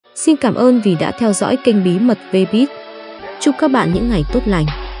Xin cảm ơn vì đã theo dõi kênh Bí mật Vbiz. Chúc các bạn những ngày tốt lành.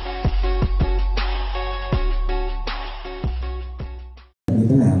 Như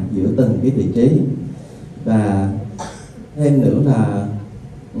thế nào giữa từng cái vị trí, và thêm nữa là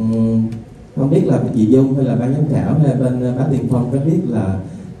không biết là chị Dung hay là ban giám khảo hay bên Bá Tiền Phong có biết là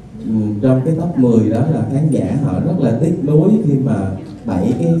trong cái top 10 đó là khán giả họ rất là tiếc nuối khi mà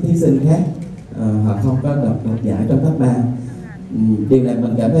 7 cái thí sinh khác họ không có đoạt giải trong top 3. Điều này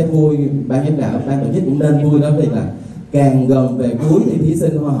mình cảm thấy vui, ban giám khảo, ban tổ chức cũng nên vui đó, vì là càng gần về cuối thì thí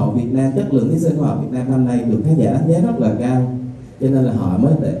sinh Hoa hậu Việt Nam, chất lượng thí sinh Hoa hậu Việt Nam năm nay được khán giả đánh giá rất là cao, cho nên là họ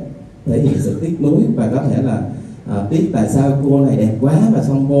mới thể hiện sự tiếc nuối, và có thể là tiếc tại sao cô này đẹp quá mà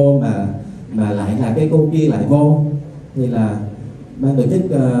xong vô mà lại là cái cô kia lại vô. Thì là ban tổ chức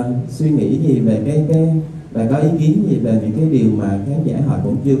suy nghĩ gì về cái và có ý kiến gì về những cái điều mà khán giả họ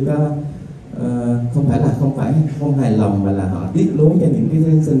cũng chưa có không hài lòng, mà là họ tiếc nuối cho những cái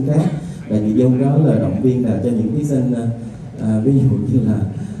thí sinh khác. Và chị Dung có lời động viên là cho những thí sinh ví dụ như là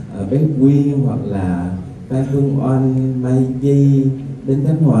bé Quyên hoặc là Phan Phương Oanh, Mai Di, Đinh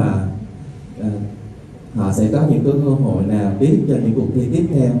Khánh Hòa, họ sẽ có những cơ hội nào tiếp cho những cuộc thi tiếp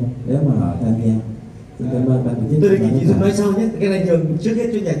theo nếu mà họ tham gia. Xin cảm ơn ban tổ chức. Tôi đề nghị chị Dung nói sau nhé, cái này nhường trước hết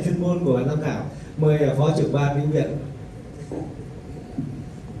cho nhà chuyên môn của ban giám khảo. Mời phó trưởng ban Vĩnh Viện.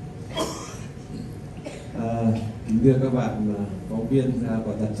 Kính thưa các bạn phóng viên,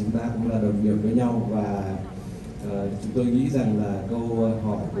 quả thật chúng ta cũng là đồng nghiệp với nhau, và chúng tôi nghĩ rằng là câu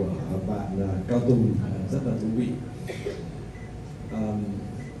hỏi của bạn Cao Tùng rất là thú vị.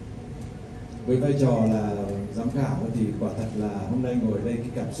 Với vai trò là giám khảo thì quả thật là hôm nay ngồi đây, cái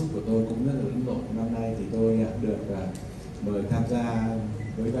cảm xúc của tôi cũng rất là lẫn lộn. Năm nay thì tôi được mời tham gia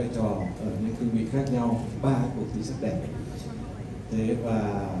với vai trò ở những cương vị khác nhau, 3 cuộc thi sắc đẹp. Thế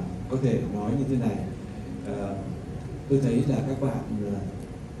và có thể nói như thế này, tôi thấy là các bạn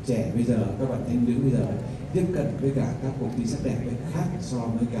trẻ bây giờ, các bạn thanh nữ bây giờ tiếp cận với cả các cuộc thi sắc đẹp ấy khác so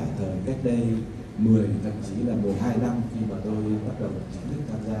với cả thời cách đây 10, thậm chí là 12 năm khi mà tôi bắt đầu chính thức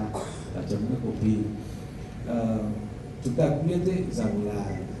tham gia chấm các cuộc thi. Chúng ta cũng biết đấy, rằng là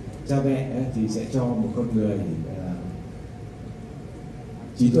cha mẹ thì sẽ cho một con người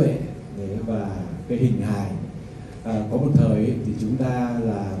trí tuệ và cái hình hài. Có một thời ấy, thì chúng ta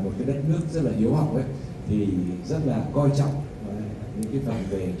là một cái đất nước rất là hiếu học ấy, thì rất là coi trọng những cái phần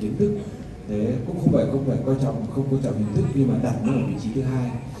về kiến thức. Thế cũng không phải không coi trọng hình thức, nhưng mà đặt nó ở vị trí thứ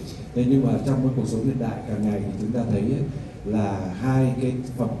hai. Thế nhưng mà trong cái cuộc sống hiện đại càng ngày thì chúng ta thấy ấy, là hai cái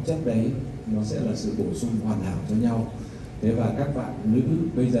phẩm chất đấy nó sẽ là sự bổ sung hoàn hảo cho nhau. Thế và các bạn nữ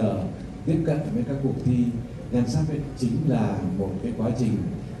bây giờ tiếp cận với các cuộc thi nhan sắc ấy chính là một cái quá trình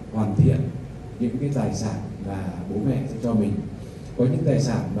hoàn thiện những cái tài sản mà bố mẹ sẽ cho mình. Có những tài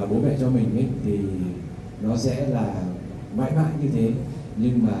sản mà bố mẹ cho mình ấy thì nó sẽ là mãi mãi như thế,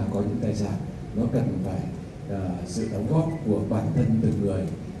 nhưng mà có những tài sản nó cần phải sự đóng góp của bản thân từng người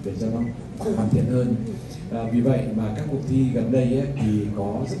để cho nó hoàn thiện hơn. Vì vậy mà các cuộc thi gần đây ấy, thì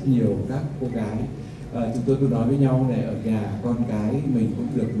có rất nhiều các cô gái, chúng tôi cứ nói với nhau này, ở nhà con cái mình cũng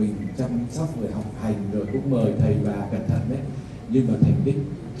được mình chăm sóc rồi học hành rồi cũng mời thầy và cẩn thận đấy, nhưng mà thành tích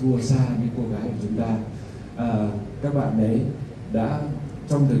thua xa những cô gái của chúng ta. Các bạn đấy đã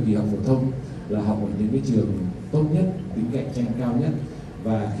trong thời kỳ học phổ thông là học ở những cái trường tốt nhất, tính cạnh tranh cao nhất,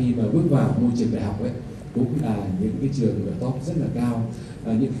 và khi mà bước vào môi trường đại học ấy cũng là những cái trường ở top rất là cao.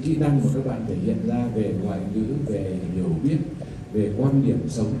 Những cái kỹ năng mà các bạn thể hiện ra về ngoại ngữ, về hiểu biết, về quan điểm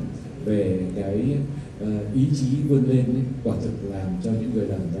sống, về cái ý chí vươn lên ấy, quả thực làm cho những người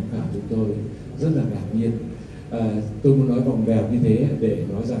làm giám khảo chúng tôi rất là ngạc nhiên. Tôi muốn nói vòng vèo như thế để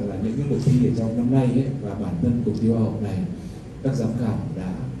nói rằng là những cái cuộc thi ở trong năm nay ấy, và bản thân cuộc thi Hoa hậu này, các giám khảo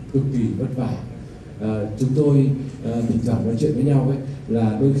đã cực kỳ vất vả. Chúng tôi thỉnh thoảng nói chuyện với nhau ấy,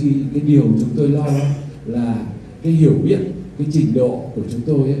 là đôi khi cái điều chúng tôi lo là cái hiểu biết, cái trình độ của chúng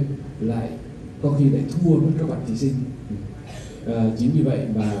tôi ấy, lại có khi lại thua mất các bạn thí sinh. Chính vì vậy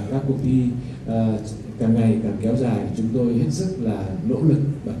mà các cuộc thi càng ngày càng kéo dài, chúng tôi hết sức là nỗ lực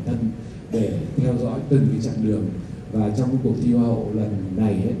bản thân để theo dõi từng cái chặng đường. Và trong cái cuộc thi Hoa hậu lần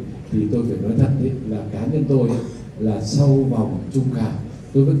này ấy, thì tôi phải nói thật ấy, là cá nhân tôi ấy, là sau vòng trung khảo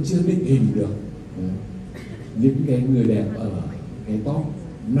tôi vẫn chưa định hình được những cái người đẹp ở cái top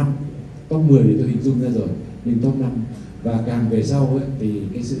 5, top 10 thì tôi hình dung ra rồi, nhưng top 5 và càng về sau ấy, thì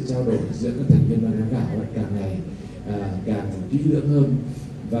cái sự trao đổi giữa các thành viên ban giám khảo càng ngày càng kỹ lưỡng hơn.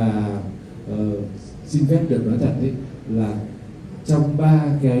 Và xin phép được nói thật ấy, là trong 3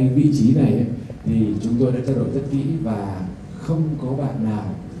 cái vị trí này ấy, thì chúng tôi đã trao đổi rất kỹ và không có bạn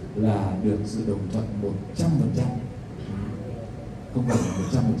nào là được sự đồng thuận 100%, không phải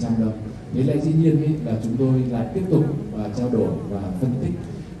 100% đâu. Thế lại dĩ nhiên ấy, là chúng tôi lại tiếp tục trao đổi và phân tích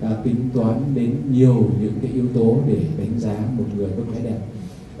tính toán đến nhiều những cái yếu tố để đánh giá một người có vẻ đẹp.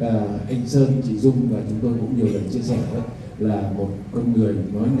 Anh Sơn, chị Dung và chúng tôi cũng nhiều lần chia sẻ đó, là một con người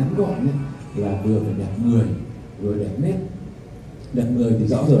nói ngắn gọn ấy, là vừa phải đẹp người vừa đẹp nết. Đẹp người thì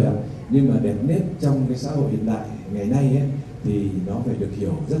rõ rồi ạ, nhưng mà đẹp nết trong cái xã hội hiện đại ngày nay ấy, thì nó phải được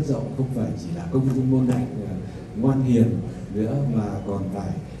hiểu rất rộng, không phải chỉ là công dung ngôn hạnh, ngoan hiền nữa, mà còn phải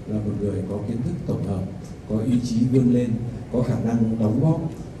là một người có kiến thức tổng hợp, có ý chí vươn lên, có khả năng đóng góp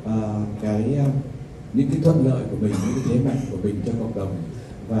những cái thuận lợi của mình, những cái thế mạnh của mình cho cộng đồng,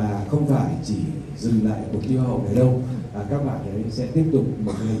 và không phải chỉ dừng lại cuộc thi Hoa hậu này đâu. Các bạn ấy sẽ tiếp tục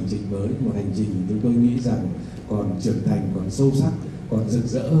một cái hành trình mới, một hành trình chúng tôi nghĩ rằng còn trưởng thành, còn sâu sắc, còn rực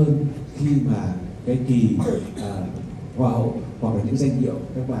rỡ hơn khi mà cái kỳ Hoa hậu hoặc là những danh hiệu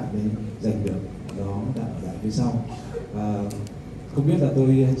các bạn ấy giành được nó đã ở lại phía sau. Không biết là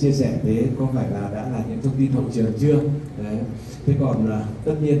tôi chia sẻ thế có phải là đã là những thông tin hậu trường chưa? Đấy. Thế còn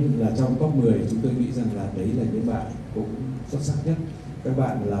tất nhiên là trong top 10 chúng tôi nghĩ rằng là đấy là những bạn cũng xuất sắc nhất. Các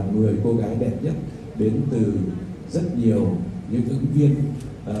bạn là 10 cô gái đẹp nhất đến từ rất nhiều những ứng viên,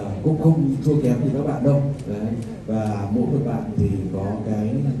 cũng không thua kém gì các bạn đâu. Đấy. Và mỗi một bạn thì có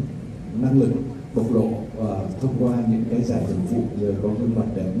cái năng lực bộc lộ thông qua những cái giải thưởng phụ, người có gương mặt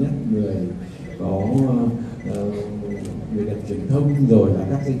đẹp nhất, người có người đẹp truyền thông, rồi là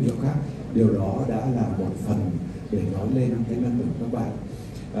các danh hiệu khác. Điều đó đã là một phần để nói lên cái năng lực của các bạn.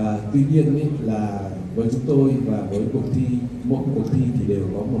 Tuy nhiên ý, là với chúng tôi và với cuộc thi, mỗi cuộc thi thì đều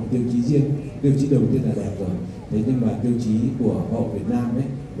có một tiêu chí riêng. Tiêu chí đầu tiên là đẹp rồi, thế nhưng mà tiêu chí của Hoa hậu Việt Nam ấy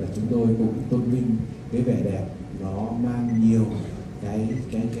là chúng tôi cũng tôn vinh cái vẻ đẹp nó mang nhiều cái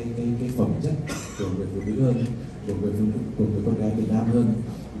phẩm chất của người phụ nữ hơn, của người con gái Việt Nam hơn.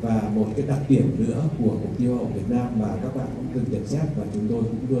 Và một cái đặc điểm nữa của cuộc thi Hoa hậu Việt Nam mà các bạn cũng từng nhận xét và chúng tôi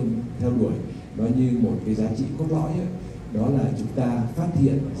cũng luôn theo đuổi, nó như một cái giá trị cốt lõi ấy, đó là chúng ta phát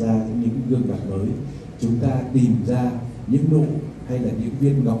hiện ra những gương mặt mới, chúng ta tìm ra những nụ hay là những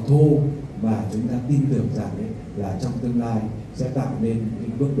viên ngọc thô mà chúng ta tin tưởng rằng ấy, là trong tương lai sẽ tạo nên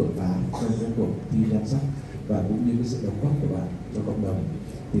những bước đột phá trong cái cuộc thi nhan sắc và cũng như cái sự đóng góp của bạn cho cộng đồng.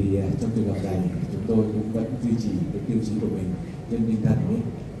 Thì trong trường hợp này chúng tôi cũng vẫn duy trì cái tiêu chí của mình trên tinh thần ấy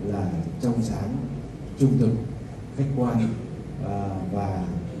là trong sáng, trung thực, khách quan và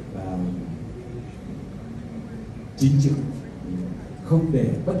chính trực, không để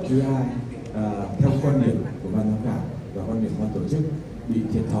bất cứ ai theo quan điểm của ban giám khảo và quan điểm ban tổ chức bị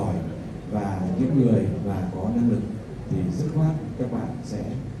thiệt thòi, và những người mà có năng lực thì dứt khoát các bạn sẽ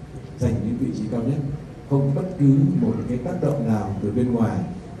giành những vị trí cao nhất, không bất cứ một cái tác động nào từ bên ngoài,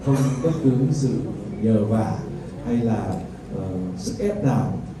 không bất cứ sự nhờ vả hay là sức ép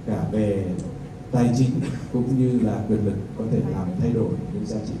nào cả về tài chính cũng như là quyền lực có thể làm thay đổi những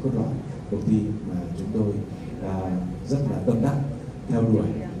giá trị cốt lõi cuộc thi mà chúng tôi rất là tâm đắc theo đuổi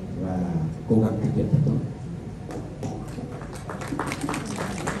và cố gắng thực hiện thật tốt.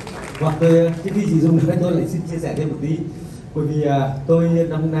 Hoặc khi chị Dung nói tôi lại xin chia sẻ thêm một tí, bởi vì tôi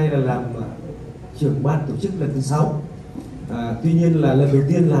năm nay là làm trưởng ban tổ chức lần thứ 6. Tuy nhiên là lần đầu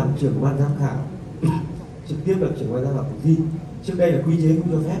tiên làm trưởng ban giám khảo trực tiếp là trưởng ban giám khảo cuộc thi. Trước đây là quy chế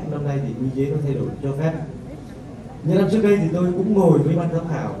không cho phép, năm nay thì quy chế nó thay đổi cho phép. Những năm trước đây thì tôi cũng ngồi với ban giám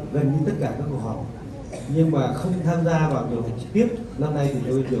khảo gần như tất cả các cuộc họp, nhưng mà không tham gia vào điều hành trực tiếp. Năm nay thì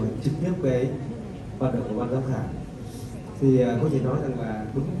tôi điều hành trực tiếp cái hoạt động của ban giám khảo. Thì có thể nói rằng là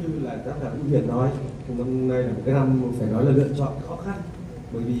đúng như là giám khảo Hữu Việt nói, năm nay là một cái năm phải nói là lựa chọn khó khăn,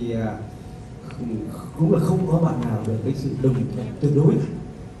 bởi vì cũng là không có bạn nào được cái sự đồng thuận tuyệt đối,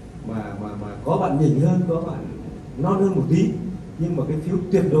 mà có bạn nhỉnh hơn, có bạn non hơn một tí, nhưng mà cái phiếu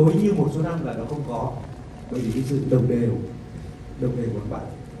tuyệt đối như một số năm là nó không có, bởi vì cái sự đồng đều của các bạn.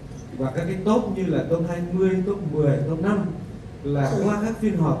 Và các cái top như là top 20, top 10, top 5 là qua các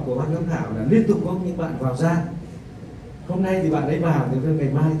phiên họp của ban giám khảo là liên tục có những bạn vào ra. Hôm nay thì bạn ấy vào, thì ngày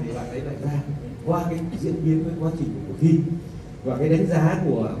mai thì bạn ấy lại ra, qua cái diễn biến với quá trình của cuộc thi và cái đánh giá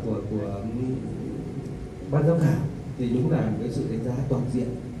của ban giám khảo thì đúng là một cái sự đánh giá toàn diện.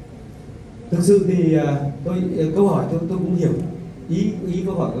 Thực sự thì câu hỏi tôi cũng hiểu, ý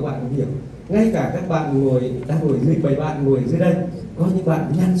câu hỏi các bạn cũng hiểu. Ngay cả các bạn đang ngồi dưới, 7 bạn ngồi dưới đây, có những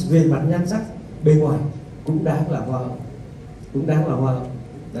bạn về mặt nhan sắc bề ngoài cũng đáng là hoa hậu,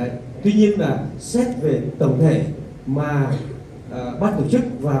 đấy. Tuy nhiên là xét về tổng thể mà ban tổ chức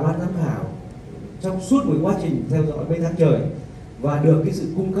và ban giám khảo trong suốt một quá trình theo dõi mấy tháng trời và được cái sự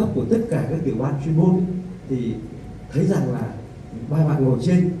cung cấp của tất cả các tiểu ban chuyên môn thì thấy rằng là 3 bạn ngồi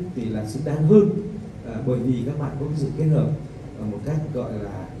trên thì là xứng đáng hơn, bởi vì các bạn có cái sự kết hợp một cách gọi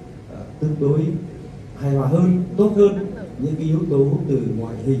là tương đối hài hòa hơn, tốt hơn. Những cái yếu tố từ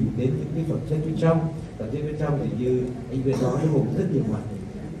ngoại hình đến những cái phẩm chất bên trong, thì như anh Việt nói nó gồm rất nhiều mặt,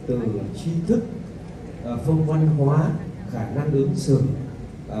 từ tri thức, phong văn hóa, khả năng ứng xử,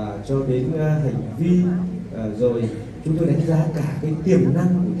 cho đến hành vi, rồi chúng tôi đánh giá cả cái tiềm năng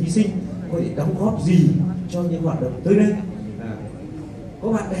của thí sinh có thể đóng góp gì cho những hoạt động tới đây.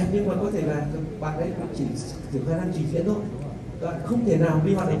 Có bạn đẹp nhưng mà có thể là bạn ấy chỉ khả năng trình diễn thôi, bạn không thể nào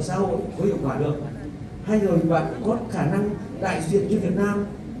đi hoạt động xã hội có hiệu quả được. Hay rồi bạn có khả năng đại diện cho Việt Nam,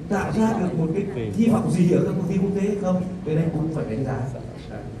 tạo ra được một cái hy vọng gì ở các cuộc thi quốc tế không? Cái này cũng phải đánh giá.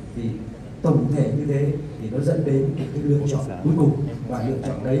 Thì tổng thể như thế thì nó dẫn đến một cái lựa chọn cuối cùng, và lựa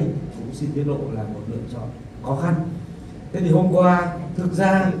chọn đấy cũng xin tiết lộ là một lựa chọn khó khăn. Thế thì hôm qua thực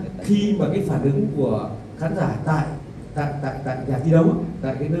ra khi mà cái phản ứng của khán giả tại nhà thi đấu,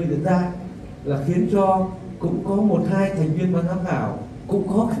 tại cái nơi diễn ra là khiến cho cũng có 1-2 thành viên ban giám khảo cũng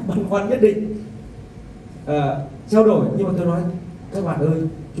có cái băn khoăn nhất định, trao đổi. Nhưng mà tôi nói các bạn ơi,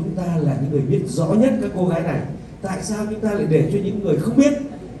 chúng ta là những người biết rõ nhất các cô gái này, tại sao chúng ta lại để cho những người không biết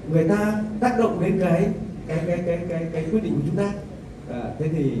người ta tác động đến cái quyết định của chúng ta? Thế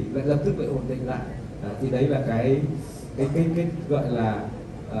thì lại lập tức lại ổn định lại. Thì đấy là cái gọi là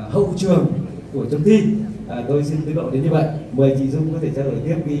hậu trường của chấm thi. Tôi xin tiết lộ đến như vậy. Mời chị Dung có thể trao đổi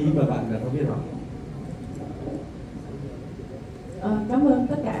tiếp cái ý mà bạn không biết hỏi. Cảm ơn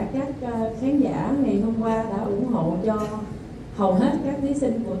tất cả các khán giả ngày hôm qua đã ủng hộ cho hầu hết các thí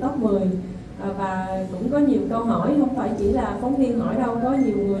sinh của top 10. Và cũng có nhiều câu hỏi, không phải chỉ là phóng viên hỏi đâu, có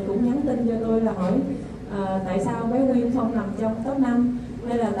nhiều người cũng nhắn tin cho tôi là hỏi tại sao bé Nguyên không nằm trong top 5,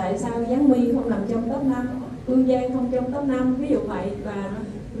 hay là tại sao Giáng My không nằm trong top 5, Phương Giang không trong top 5, ví dụ vậy, và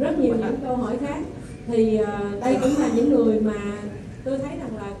rất nhiều những câu hỏi khác. Thì đây cũng là những người mà tôi thấy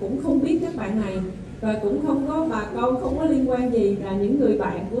rằng là cũng không biết các bạn này, và cũng không có bà con, không có liên quan gì, là những người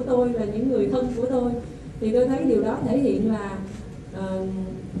bạn của tôi, là những người thân của tôi. Thì tôi thấy điều đó thể hiện là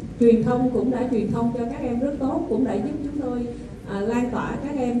truyền thông cũng đã truyền thông cho các em rất tốt, cũng đã giúp chúng tôi lan tỏa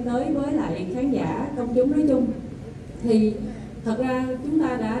các em tới với lại khán giả, công chúng nói chung. Thì thật ra chúng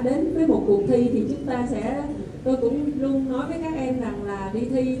ta đã đến với một cuộc thi thì chúng ta sẽ, tôi cũng luôn nói với các em rằng là đi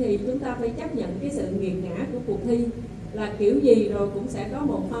thi thì chúng ta phải chấp nhận cái sự nghiệt ngã của cuộc thi, là kiểu gì rồi cũng sẽ có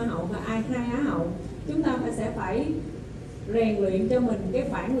một hoa hậu và hai á hậu. Chúng ta sẽ phải rèn luyện cho mình cái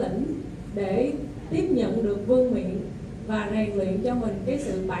bản lĩnh để tiếp nhận được vương miện, và rèn luyện cho mình cái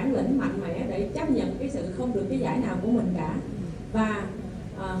sự bản lĩnh mạnh mẽ để chấp nhận cái sự không được cái giải nào của mình cả. Và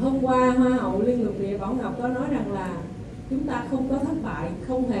hôm qua Hoa hậu Liên lục địa Bảo Ngọc có nói rằng là chúng ta không có thất bại,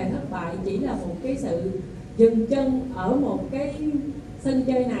 không hề thất bại, chỉ là một cái sự dừng chân ở một cái sân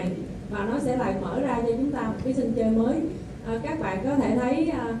chơi này, và nó sẽ lại mở ra cho chúng ta một cái sân chơi mới. Các bạn có thể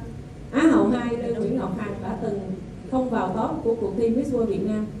thấy Á hậu 2 Lê Nguyễn Ngọc Hằng đã từng không vào top của cuộc thi Miss World Việt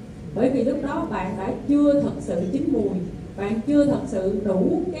Nam, bởi vì lúc đó bạn đã chưa thật sự chín mùi, bạn chưa thật sự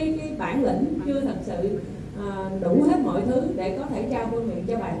đủ cái bản lĩnh, chưa thật sự đủ hết mọi thứ để có thể trao vương miện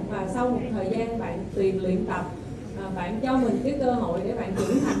cho bạn. Và sau một thời gian bạn luyện tập, bạn cho mình cái cơ hội để bạn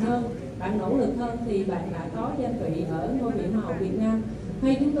trưởng thành hơn, bạn nỗ lực hơn, thì bạn đã có danh vị ở ngôi vị Hoa hậu Việt Nam.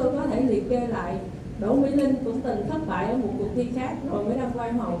 Hay chúng tôi có thể liệt kê lại, Đỗ Mỹ Linh cũng từng thất bại ở một cuộc thi khác rồi mới đăng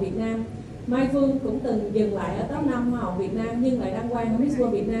quang Hoa hậu Việt Nam. Mai Phương cũng từng dừng lại ở top 5 Hoa hậu Việt Nam nhưng lại đăng quang ở Miss World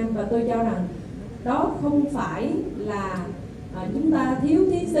Việt Nam. Và tôi cho rằng đó không phải là chúng ta thiếu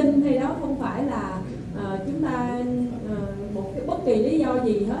thí sinh, hay đó không phải là chúng ta một cái bất kỳ lý do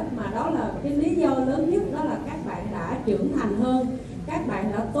gì hết, mà đó là cái lý do lớn nhất, đó là các bạn đã trưởng thành hơn, các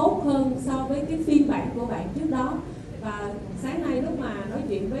bạn đã tốt hơn so với cái phiên bản của bạn trước đó. Và sáng nay lúc mà nói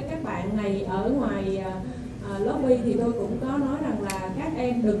chuyện với các bạn này ở ngoài lobby thì tôi cũng có nói rằng là các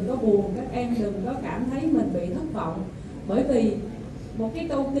em đừng có buồn, các em đừng có cảm thấy mình bị thất vọng, bởi vì một cái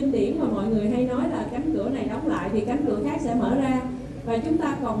câu kinh điển mà mọi người hay nói là cánh cửa này đóng lại thì cánh cửa khác sẽ mở ra. Và chúng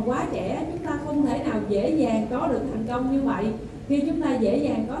ta còn quá trẻ, chúng ta không thể nào dễ dàng có được thành công như vậy. Khi chúng ta dễ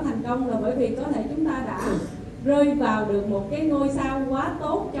dàng có thành công là bởi vì có thể chúng ta đã rơi vào được một cái ngôi sao quá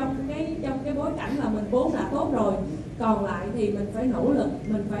tốt trong cái bối cảnh là mình vốn đã tốt rồi. Còn lại thì mình phải nỗ lực,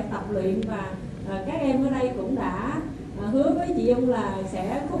 mình phải tập luyện. Và các em ở đây cũng đã hứa với chị Dung là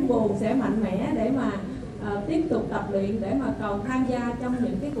sẽ không buồn, sẽ mạnh mẽ để mà tiếp tục tập luyện, để mà còn tham gia trong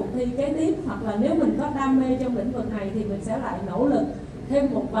những cái cuộc thi kế tiếp. Hoặc là nếu mình có đam mê trong lĩnh vực này thì mình sẽ lại nỗ lực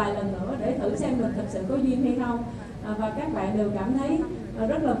thêm một vài lần nữa để thử xem mình thật sự có duyên hay không. Và các bạn đều cảm thấy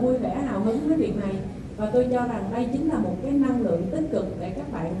rất là vui vẻ, hào hứng với việc này. Và tôi cho rằng đây chính là một cái năng lượng tích cực để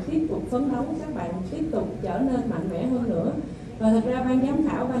các bạn tiếp tục phấn đấu, các bạn tiếp tục trở nên mạnh mẽ hơn nữa. Và thật ra ban giám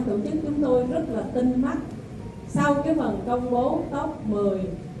khảo, ban tổ chức chúng tôi rất là tinh mắt. Sau cái phần công bố top 10,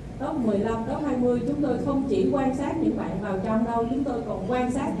 top 15, top 20, chúng tôi không chỉ quan sát những bạn vào trong đâu, chúng tôi còn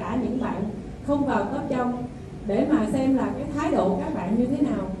quan sát cả những bạn không vào top trong, để mà xem là cái thái độ các bạn như thế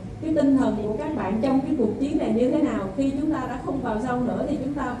nào. cái tinh thần của các bạn trong cái cuộc chiến này như thế nào. Khi chúng ta đã không vào sâu nữa thì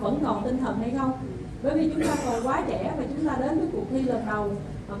chúng ta vẫn còn tinh thần hay không? Bởi vì chúng ta còn quá trẻ và chúng ta đến với cuộc thi lần đầu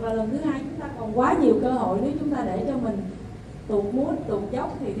hoặc là lần thứ hai, chúng ta còn quá nhiều cơ hội. Nếu chúng ta để cho mình tụt mood, tụt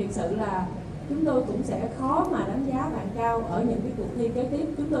dốc thì thực sự là chúng tôi cũng sẽ khó mà đánh giá bạn cao ở những cái cuộc thi kế tiếp.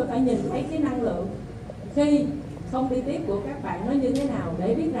 Chúng tôi phải nhìn thấy cái năng lượng khi không đi tiếp của các bạn nó như thế nào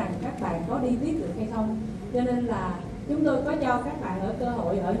để biết rằng các bạn có đi tiếp được hay không. Cho nên là chúng tôi có cho các bạn ở cơ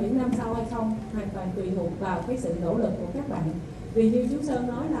hội ở những năm sau hay không, hoàn toàn tùy thuộc vào cái sự nỗ lực của các bạn. Vì như chú Sơn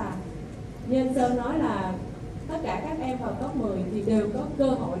nói là, như anh Sơn nói là tất cả các em vào top 10 thì đều có cơ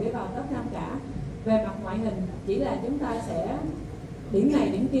hội để vào top 5 cả. Về mặt ngoại hình chỉ là chúng ta sẽ điểm này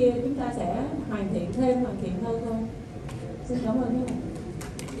điểm kia, chúng ta sẽ hoàn thiện hơn thôi. Xin cảm ơn các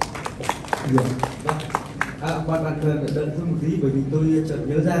bạn. Bạn đợi tôi một tí, bởi vì tôi chợt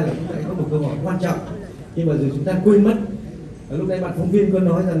nhớ ra là chúng ta có một câu hỏi quan trọng nhưng mà rồi chúng ta quên mất. Lúc nãy bạn phóng viên có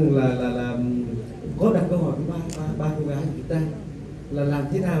nói rằng là có đặt câu hỏi với ba cô gái của chúng ta là làm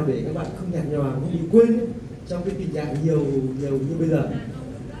thế nào để các bạn không nhạt nhòa, không bị quên ấy, trong cái tình trạng nhiều như bây giờ.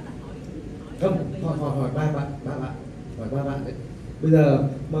 Không, hỏi ba bạn đấy. Bây giờ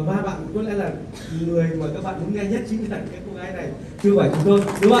mà ba bạn có lẽ là người mà các bạn muốn nghe nhất chính là cái cô gái này, chưa phải chúng tôi,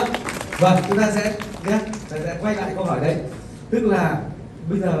 đúng không ạ? Vâng, chúng ta sẽ quay lại câu hỏi đấy. Tức là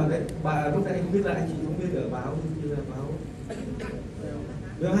bây giờ đấy, bà lúc nãy không biết là anh chị phóng viên ở báo như là báo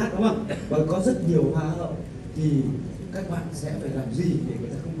VH đúng không? Và có rất nhiều hoa hậu thì các bạn sẽ phải làm gì để người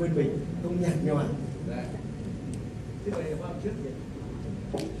ta không quên mình, không nhạt nhòa. Đấy. Thế vậy bao trước vậy?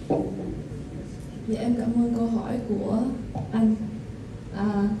 Dạ em cảm ơn câu hỏi của anh,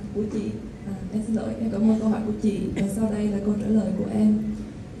 của chị. Em xin lỗi, em cảm ơn câu hỏi của chị và sau đây là câu trả lời của em.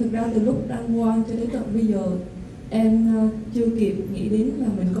 Thực ra từ lúc đăng quang cho đến tận bây giờ em chưa kịp nghĩ đến là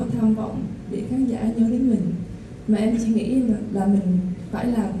mình có tham vọng để khán giả nhớ đến mình, mà em chỉ nghĩ là mình phải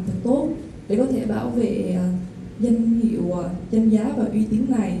làm thật tốt để có thể bảo vệ danh hiệu, danh giá và uy tín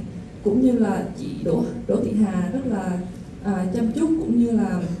này, cũng như là chị Đỗ Thị Hà rất là chăm chút cũng như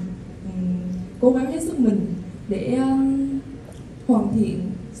là cố gắng hết sức mình để hoàn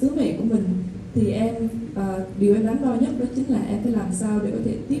thiện sứ mệnh của mình. Thì điều em đắn đo nhất đó chính là em phải làm sao để có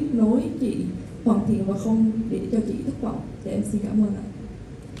thể tiếp nối chị, hoàn thiện và không để cho chị thất vọng. Thì em xin cảm ơn ạ.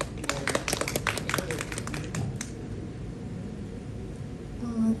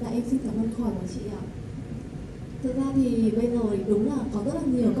 Dạ em xin cảm ơn câu hỏi của chị ạ. Thực ra thì bây giờ đúng là có rất là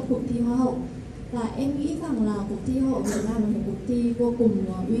nhiều các cuộc thi hoa hậu, và em nghĩ rằng là cuộc thi hoa hậu Việt Nam là một cuộc thi vô cùng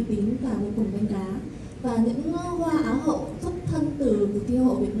uy tín và vô cùng danh giá. Và những hoa á hậu xuất thân từ cuộc thi hoa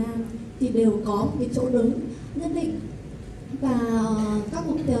hậu Việt Nam thì đều có một cái chỗ đứng nhất định, và các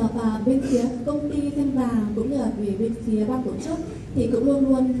mục tiêu và bên phía công ty Sen Vàng cũng như là về bên phía ban tổ chức thì cũng luôn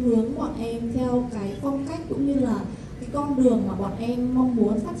luôn hướng bọn em theo cái phong cách cũng như là cái con đường mà bọn em mong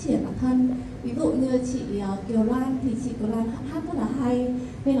muốn phát triển bản thân. Ví dụ như chị Kiều Loan thì chị Kiều Loan hát rất là hay,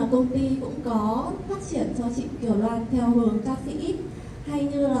 nên là công ty cũng có phát triển cho chị Kiều Loan theo hướng ca sĩ. Hay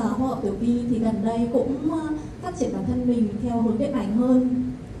như là hoa hậu Tiểu Vi thì gần đây cũng phát triển bản thân mình theo hướng điện ảnh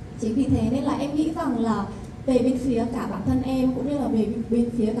hơn. Chính vì thế nên là em nghĩ rằng là về bên phía cả bản thân em cũng như là về bên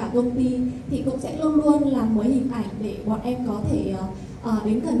phía cả công ty thì cũng sẽ luôn luôn làm mới hình ảnh để bọn em có thể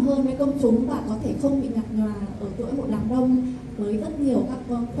đến gần hơn với công chúng và có thể không bị nhạt nhòa ở giữa một đám đông với rất nhiều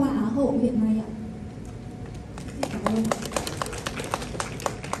các khoa á hậu hiện nay ạ. Cảm ơn.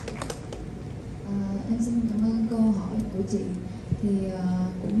 Em xin cảm ơn câu hỏi của chị. Thì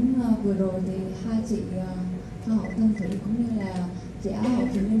cũng vừa rồi thì hai chị Hoa hậu Thanh Thủy cũng như là chị Á hậu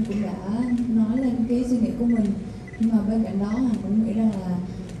Thùy Linh cũng đã nói lên cái suy nghĩ của mình. Nhưng mà bên cạnh đó Hằng cũng nghĩ rằng là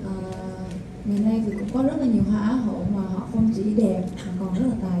ngày nay thì cũng có rất là nhiều hoa Á hậu mà họ không chỉ đẹp mà còn rất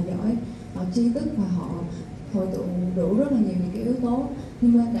là tài giỏi, họ tri thức và họ hội tụ đủ rất là nhiều những cái yếu tố.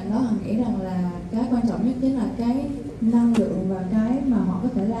 Nhưng bên cạnh đó Hằng nghĩ rằng là cái quan trọng nhất chính là cái năng lượng và cái mà họ có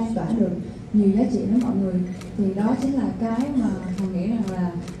thể lan tỏa được nhiều giá trị đến mọi người. Thì đó chính là cái mà Hằng nghĩ rằng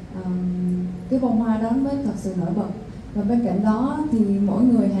là cái bông hoa đó mới thật sự nổi bật. Và bên cạnh đó thì mỗi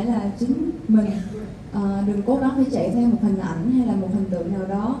người hãy là chính mình, đừng cố gắng phải chạy theo một hình ảnh hay là một hình tượng nào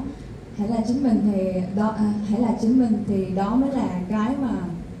đó. Hãy là chính mình thì đó mới là cái mà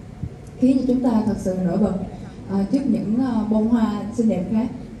khiến cho chúng ta thật sự nổi bật trước những bông hoa xinh đẹp khác.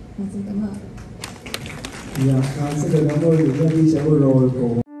 Xin cảm ơn. Dạ, xin được cảm ơn những chia sẻ vừa rồi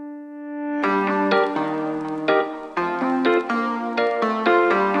của